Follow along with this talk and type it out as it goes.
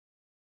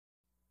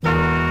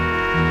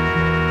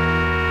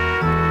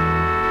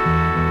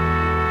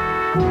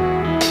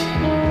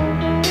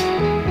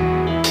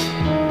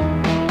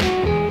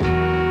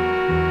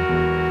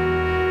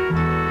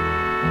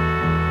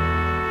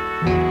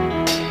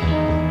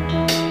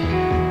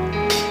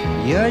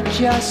You're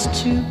just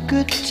too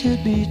good to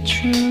be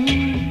true.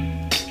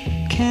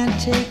 Can't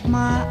take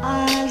my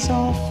eyes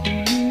off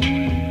of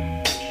you.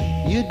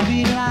 You'd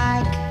be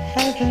like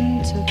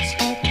heaven to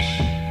touch.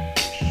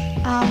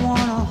 I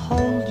wanna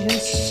hold you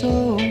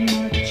so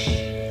much.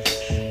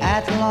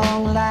 At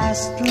long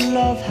last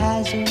love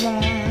has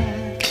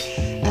arrived,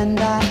 and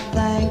I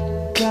thank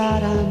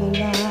God I'm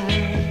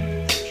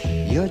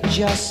alive. You're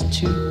just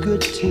too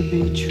good to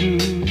be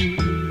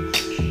true.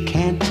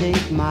 Can't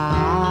take my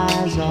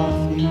eyes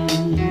off you.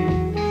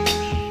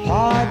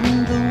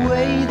 Pardon the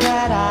way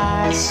that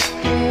I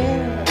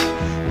stare.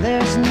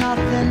 There's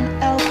nothing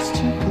else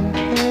to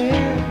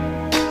compare.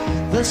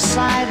 The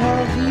sight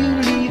of you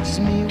leaves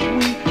me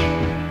weak.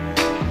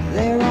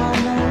 There are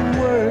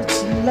no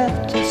words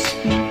left to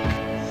speak.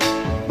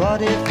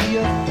 But if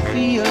you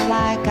feel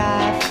like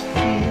I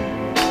feel,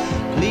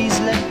 please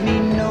let me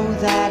know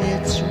that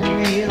it's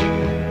real.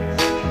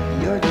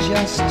 You're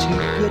just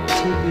too good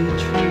to be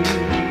true.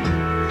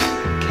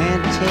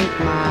 Can't take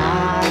my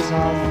eyes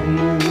off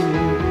you.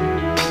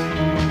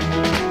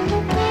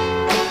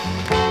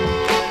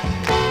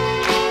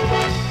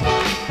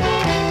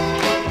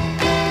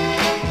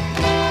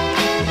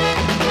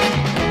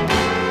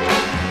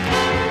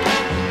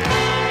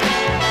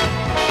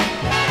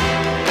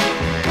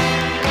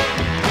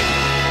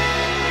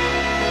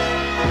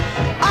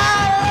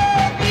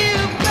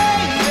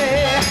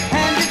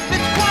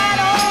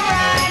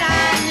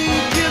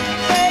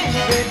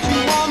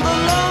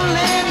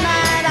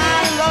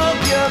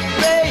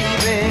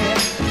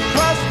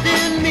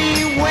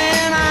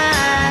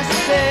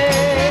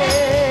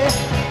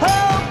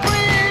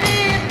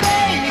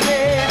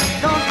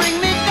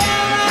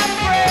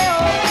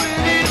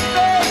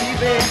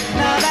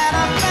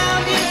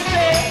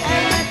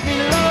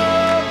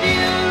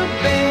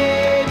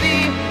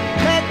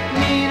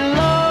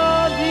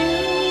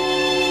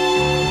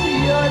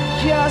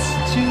 Just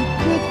too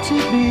good to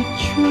be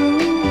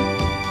true.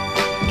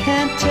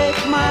 Can't take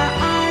my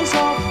eyes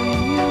off of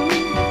you.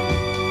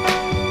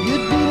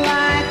 You'd be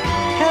like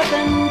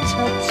heaven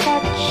to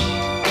touch.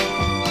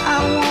 I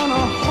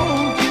wanna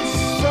hold you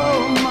so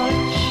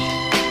much.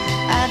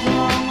 At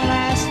long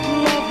last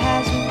love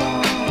has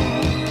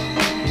arrived,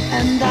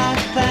 and I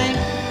thank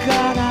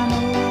God I'm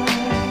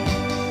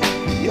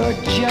alive. You're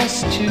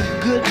just too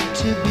good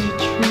to be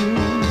true.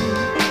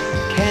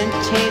 Can't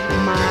take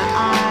my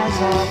eyes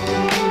off you.